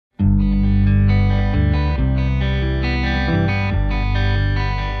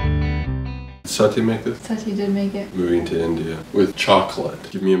Satya make this? Satya did make it. Moving to India with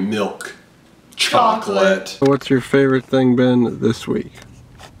chocolate. Give me a milk. Chocolate. What's your favorite thing been this week?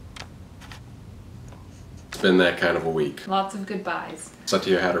 It's been that kind of a week. Lots of goodbyes.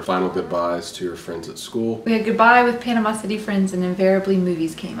 Satya had her final goodbyes to her friends at school. We had goodbye with Panama City friends and invariably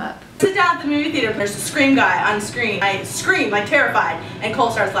movies came up. Sit down at the movie theater, there's a Scream guy on screen. I scream like terrified and Cole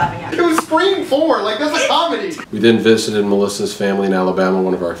starts laughing at me. It was Scream 4, like that's a comedy! We then visited Melissa's family in Alabama,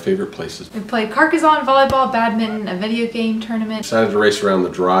 one of our favorite places. We played Carcassonne, volleyball, badminton, a video game tournament. Decided to race around the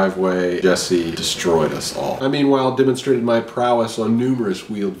driveway. Jesse destroyed us all. I meanwhile demonstrated my prowess on numerous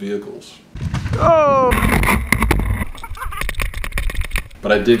wheeled vehicles. Oh!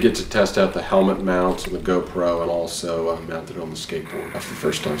 But I did get to test out the helmet mounts and the GoPro and also mounted on the skateboard after the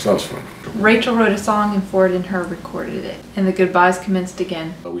first time, so that was fun. Rachael wrote a song and Ford and her recorded it. And the goodbyes commenced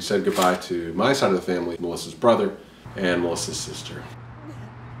again. We said goodbye to my side of the family, Melissa's brother and Melissa's sister.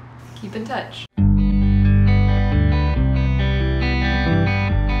 Keep in touch.